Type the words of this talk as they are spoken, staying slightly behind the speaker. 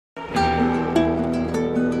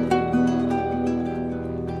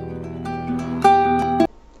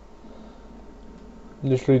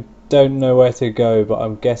Literally don't know where to go, but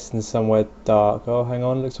I'm guessing somewhere dark. Oh, hang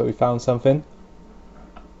on, looks like we found something.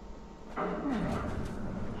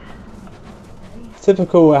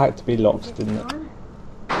 Typical, it had to be locked, didn't it?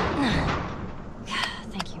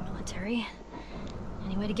 Thank you, military.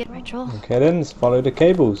 Any way to get Rachel? Okay then, let's follow the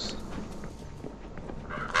cables.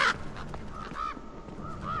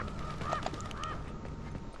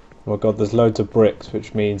 Oh my god, there's loads of bricks,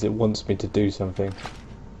 which means it wants me to do something.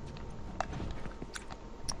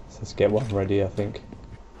 So let's get one ready, I think.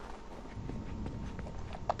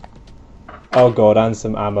 Oh god, and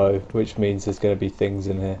some ammo, which means there's going to be things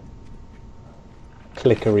in here.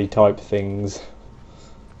 Clickery type things.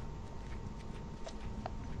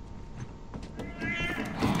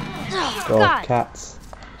 Oh, God, cats.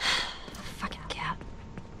 Fucking cat.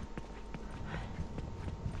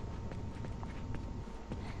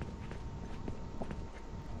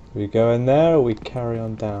 Do we go in there or we carry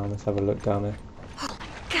on down? Let's have a look down there. Oh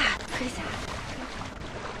God, what is that?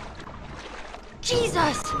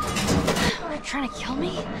 Jesus! Are you trying to kill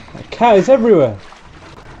me? That cat is everywhere.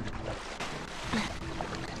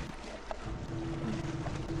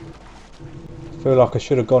 I feel like I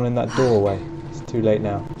should have gone in that doorway. It's too late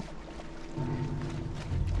now.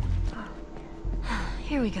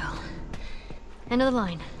 Here we go. End of the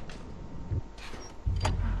line.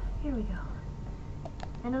 Here we go.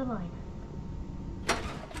 End of the line.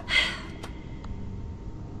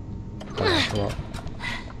 What?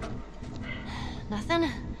 Nothing?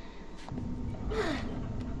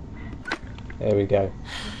 There we go.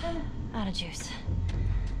 Out of juice.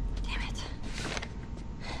 Damn it.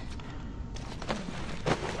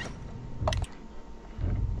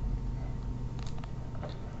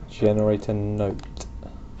 Generate a note.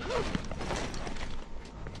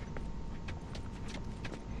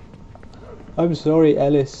 I'm sorry,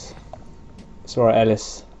 Ellis. It's alright,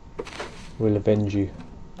 Ellis. We'll avenge you.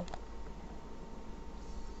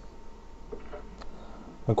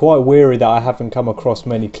 I'm quite weary that I haven't come across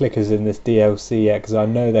many clickers in this DLC yet, because I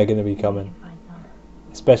know they're going to be coming.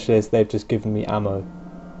 Especially as they've just given me ammo.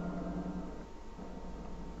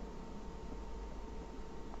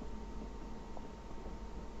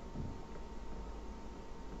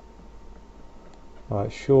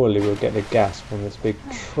 Right, surely we'll get the gas from this big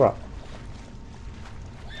truck.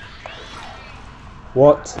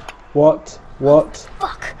 What? What? What?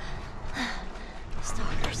 Fuck!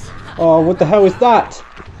 Stalkers. Oh, what the hell is that?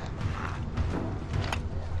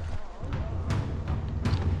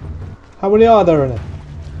 How many are there in it?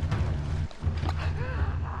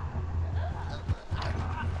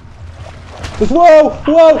 Whoa!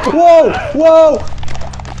 Whoa! Whoa! Whoa!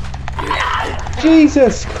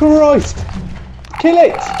 Jesus Christ! Kill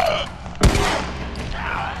it!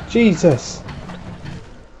 Jesus!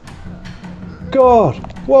 God!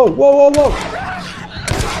 Whoa! Whoa! Whoa! Whoa!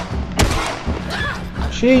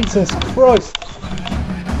 Jesus Christ!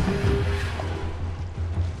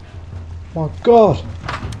 My God!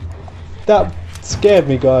 That scared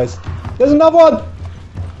me, guys. There's another one!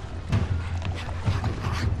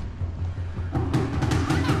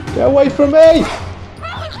 Get away from me!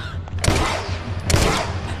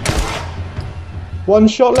 One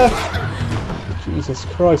shot left. Jesus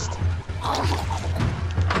Christ.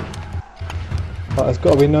 Right, there's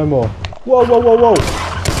got to be no more. Whoa, whoa, whoa, whoa.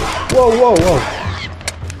 Whoa, whoa, whoa.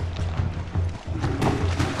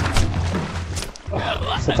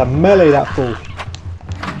 Oh, such a melee, that fool.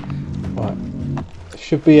 Right.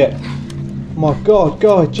 Should be it. My God,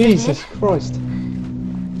 God, Jesus Christ.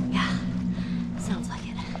 Yeah, sounds like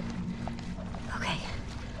it. Okay.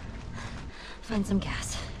 Find some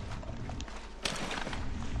gas.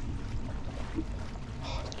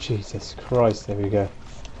 Jesus Christ, there we go.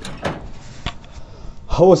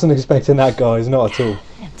 I wasn't expecting that, guys, not at all.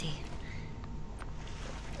 Empty.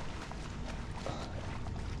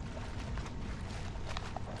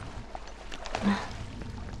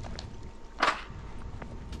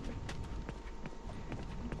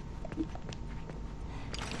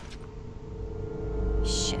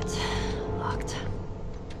 Shit. Locked.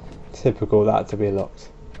 Typical that to be locked.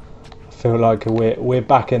 I feel like we're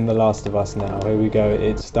back in The Last of Us now. Here we go.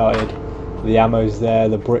 It started. The ammo's there.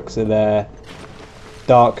 The bricks are there.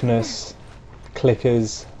 Darkness.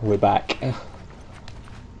 Clickers. We're back. Right,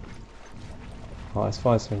 let's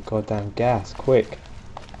find some goddamn gas. Quick.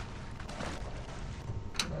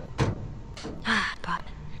 Got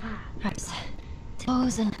pipes.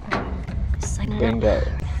 Hose and cycling it Bingo. up.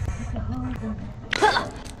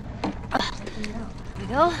 Here we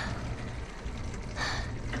go.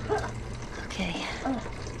 Okay.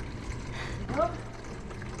 Alright.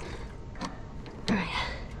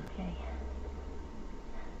 Okay.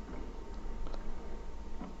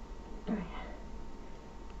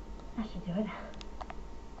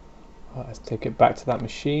 Take it back to that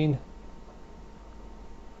machine.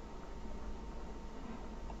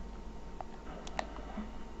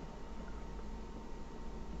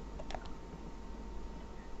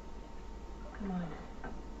 Come on.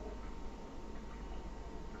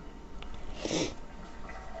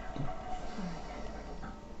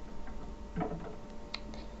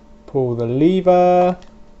 Pull the lever.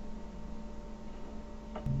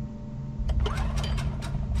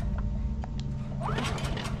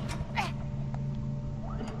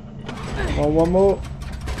 One more.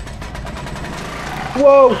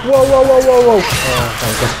 Whoa, whoa, whoa, whoa, whoa, whoa. Oh,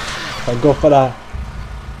 thank God. Thank God for that.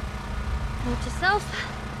 Note to self,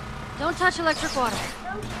 don't touch electric water.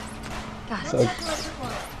 Got it. So,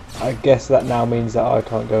 I guess that now means that I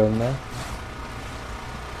can't go in there.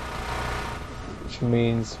 Which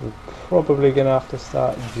means we're probably going to have to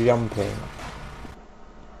start jumping.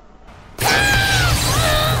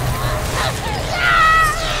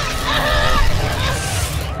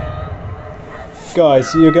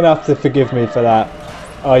 Guys, you're going to have to forgive me for that.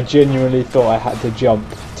 I genuinely thought I had to jump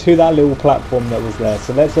to that little platform that was there.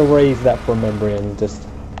 So let's erase that from memory and just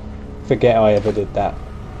forget I ever did that.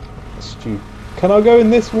 Stupid. Can I go in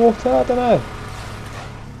this water? I don't know.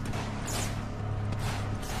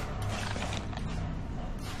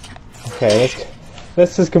 Okay,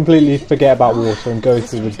 let's just completely forget about water and go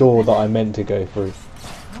through the door that I meant to go through.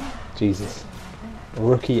 Jesus.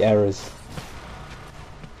 Rookie errors.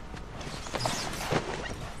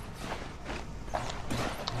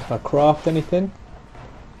 Can I craft anything?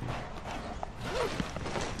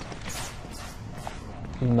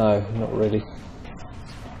 No, not really.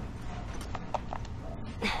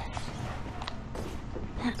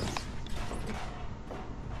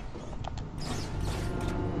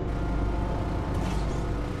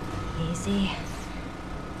 Easy.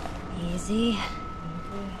 Easy.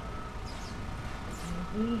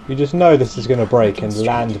 You just know this is going to break and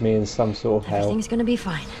land me in some sort of hell. Everything's gonna be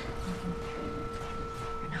fine.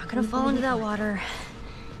 We're not gonna fall into that water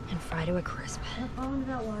and fry to a crisp.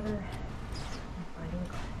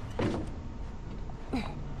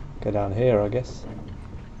 Go down here, I guess.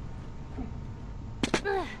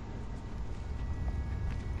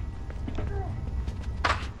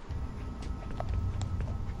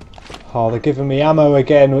 Oh, they're giving me ammo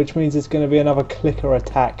again, which means it's going to be another clicker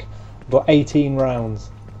attack. I've got 18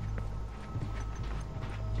 rounds.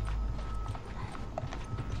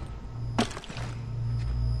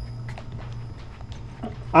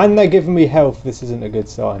 And they're giving me health. This isn't a good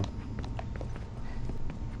sign.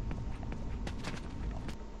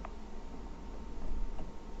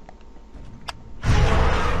 I'm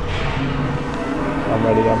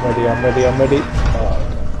ready, I'm ready, I'm ready, I'm ready. Oh.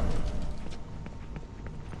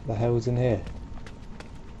 The hell's in here?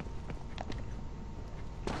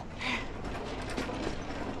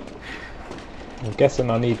 I'm guessing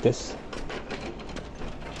I need this.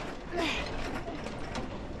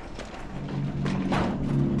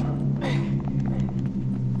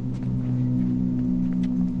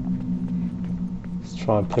 Let's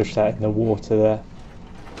try and push that in the water there.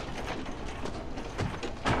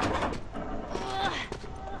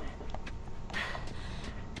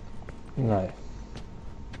 No.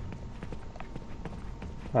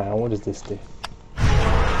 Hang on, what does this do?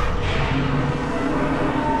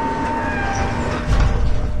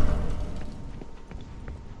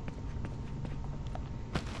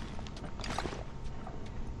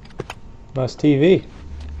 Nice TV.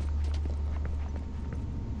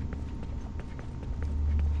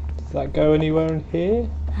 Does that go anywhere in here?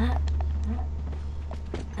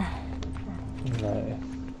 No.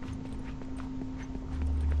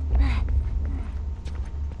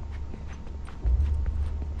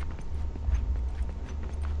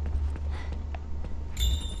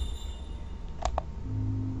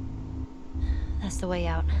 That's the way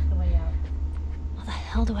out. How the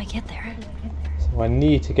hell do I get there? So I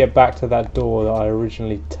need to get back to that door that I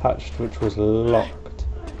originally touched, which was locked.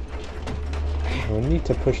 I need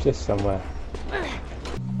to push this somewhere.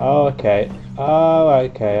 Oh, okay. Oh,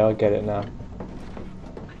 okay, I'll get it now.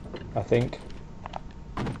 I think.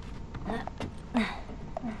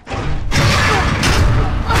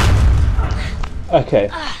 Okay,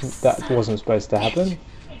 that wasn't supposed to happen.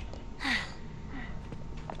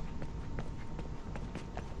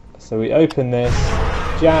 So we open this,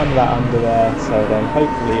 jam that under there, so then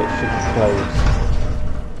hopefully it shouldn't close.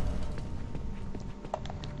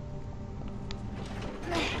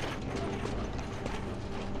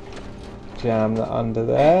 Jam that under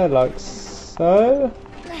there, like so.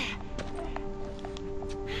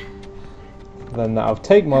 Then that'll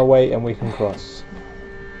take my weight and we can cross.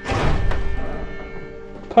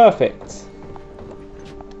 Perfect.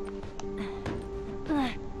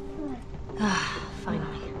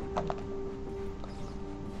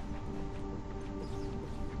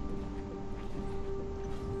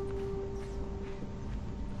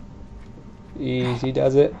 Easy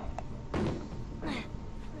does it.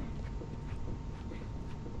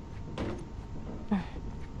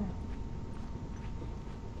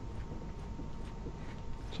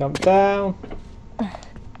 Jump down.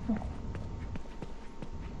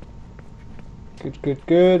 Good, good,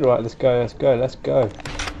 good. Right, let's go, let's go, let's go.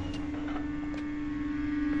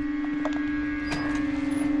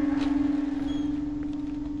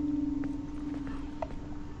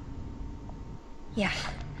 Yeah,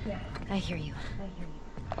 I hear you.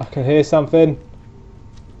 I can hear something.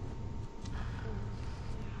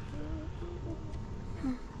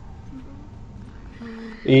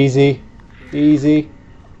 Easy, easy,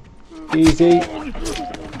 easy.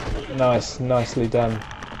 Nice, nicely done.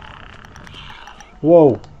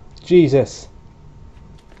 Whoa, Jesus.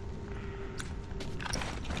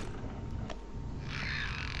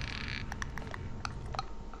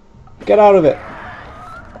 Get out of it.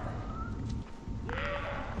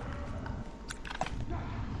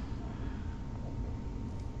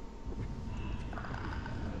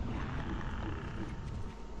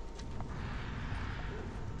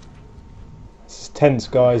 This is tense,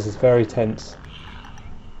 guys. It's very tense.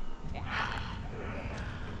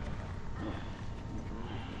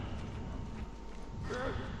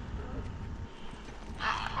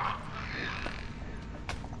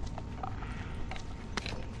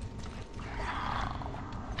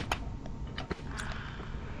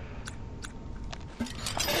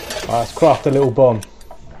 Let's craft a little bomb.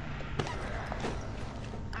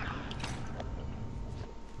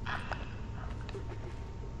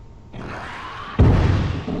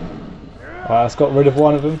 Let's got rid of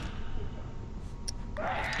one of them.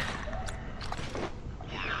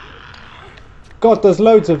 God, there's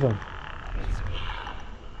loads of them.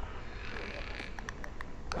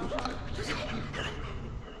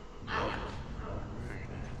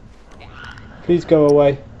 Please go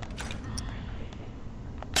away.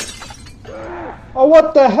 Oh,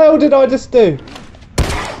 what the hell did I just do?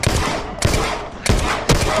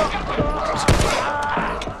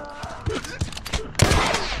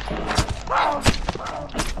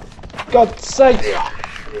 God's sake!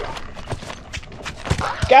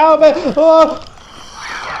 Get out of it! Oh!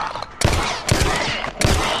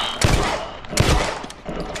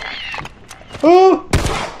 Oh!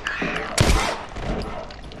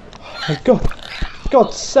 Oh my God!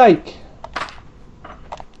 God's sake!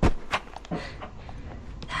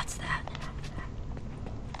 That's that.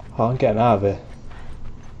 Oh, I'm getting out of here.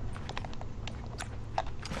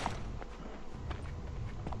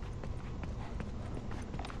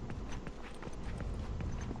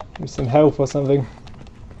 Give me some help or something.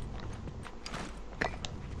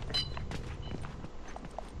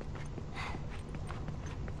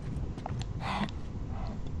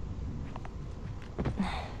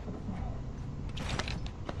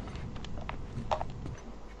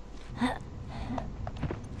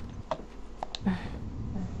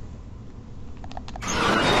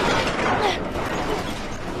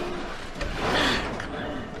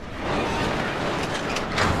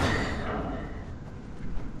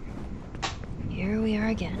 Here we are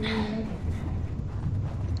again.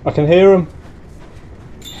 I can hear them.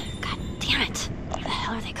 God damn it! Where the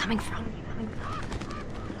hell are they coming from?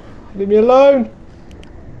 Leave me alone.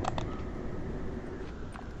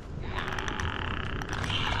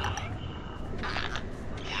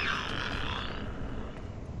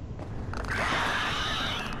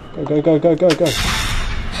 Go, go, go, go, go, go.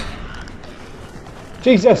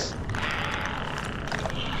 Jesus!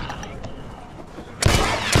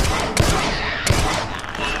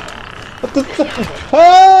 What the help!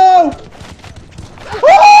 Ah!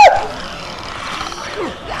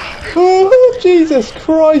 Oh, Jesus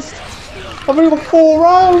Christ! I've only got 4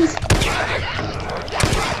 rounds!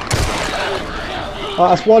 Oh,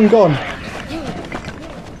 that's one gone.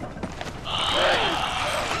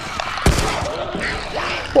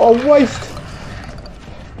 What a waste!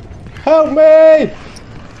 Help me!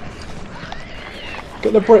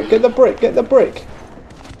 Get the brick, get the brick, get the brick!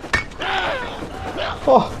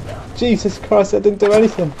 Oh, Jesus Christ, that didn't do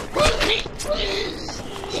anything.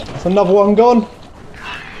 There's another one gone.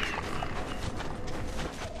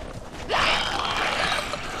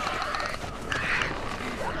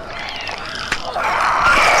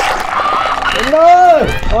 No!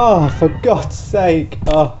 Oh, for God's sake.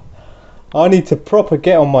 Oh, I need to proper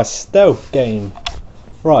get on my stealth game.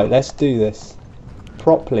 Right, let's do this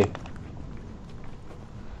properly.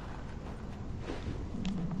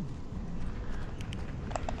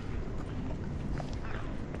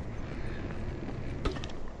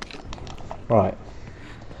 Right,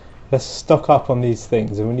 let's stock up on these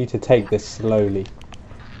things and we need to take this slowly.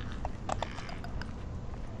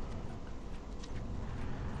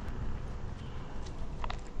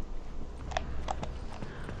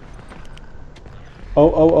 Oh,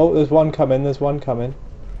 oh, oh, there's one coming, there's one coming.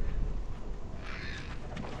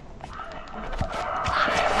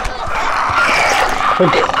 For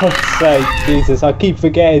God's sake, Jesus, I keep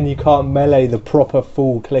forgetting you can't melee the proper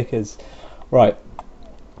full clickers. Right,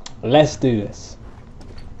 let's do this.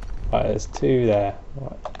 Right, there's two there.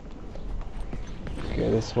 Right. Go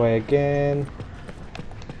this way again.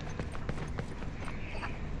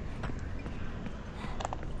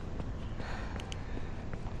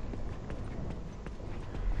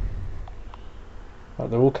 Right,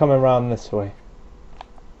 they're all coming around this way.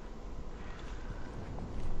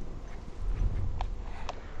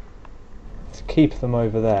 Let's keep them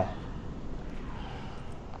over there.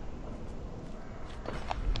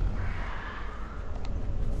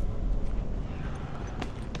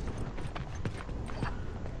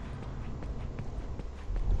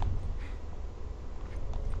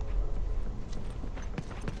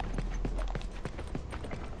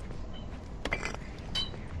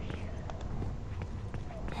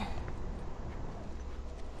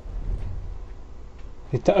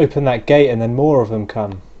 You have to open that gate and then more of them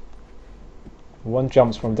come. One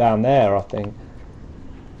jumps from down there, I think.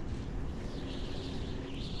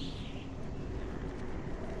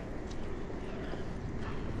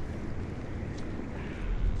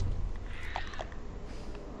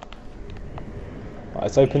 Right,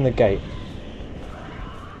 let's open the gate.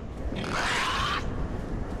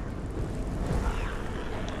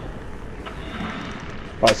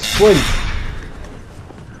 Right, sprint!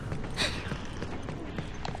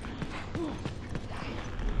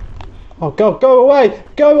 Oh God, go away!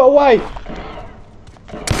 Go away!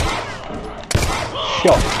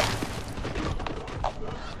 Shot.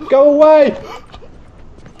 Go away!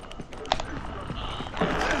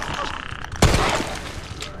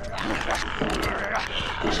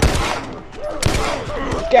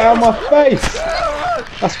 Get out of my face!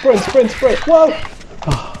 Sprint, sprint, sprint! Whoa!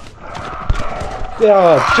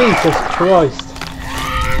 Oh, Jesus Christ!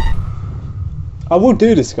 I will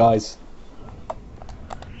do this, guys.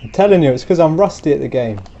 I'm telling you, it's because I'm rusty at the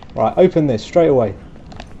game. Right, open this straight away.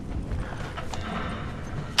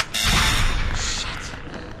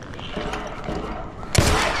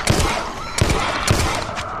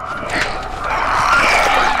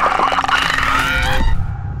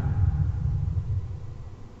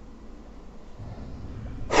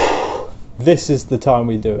 This is the time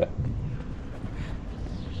we do it.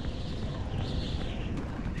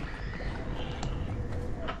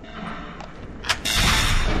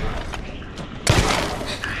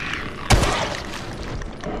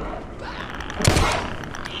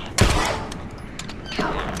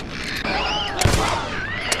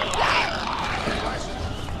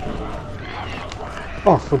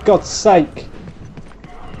 Oh, for God's sake!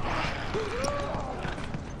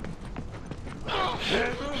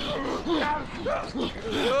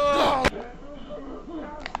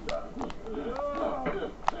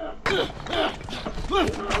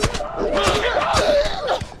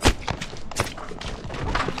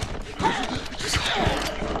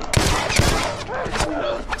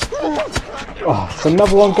 Oh, it's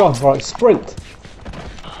another one gone. Right, sprint!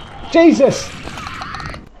 Jesus!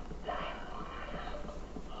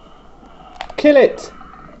 Kill it!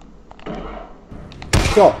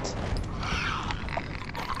 Shot!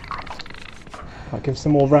 I'll give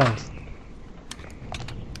some more rounds.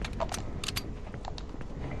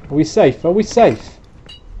 Are we safe? Are we safe?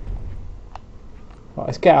 Right,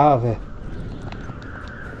 let's get out of here.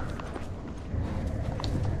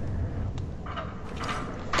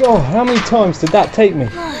 God, how many times did that take me?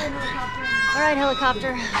 Alright,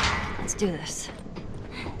 helicopter. Let's do this.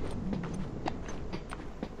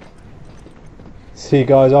 See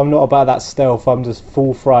guys, I'm not about that stealth, I'm just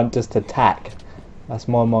full front, just attack. That's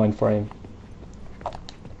my mind frame.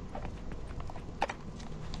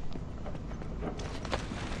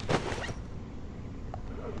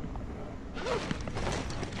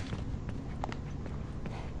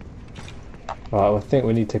 Right, I think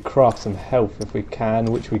we need to craft some health if we can,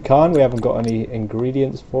 which we can't. We haven't got any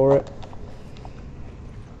ingredients for it.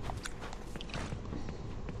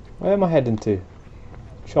 Where am I heading to?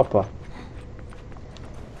 Chopper.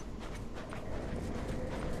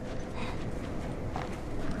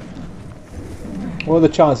 What are the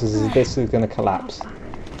chances is this is going to collapse?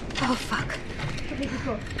 Oh, fuck. Okay, be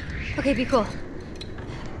cool. Okay, be cool.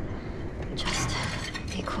 Just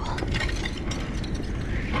be cool.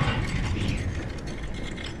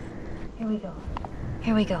 Here we go.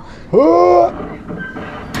 Here we go.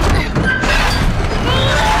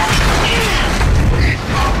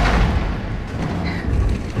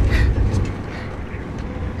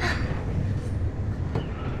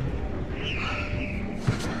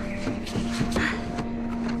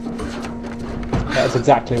 That's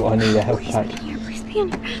exactly what I need, a health pack. Please be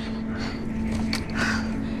in here.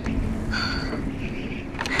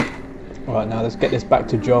 Alright, now let's get this back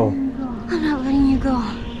to Joel. I'm not letting you go.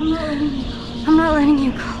 I'm not letting you go. I'm not letting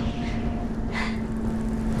you go.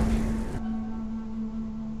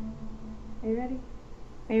 Are you ready?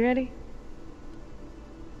 Are you ready?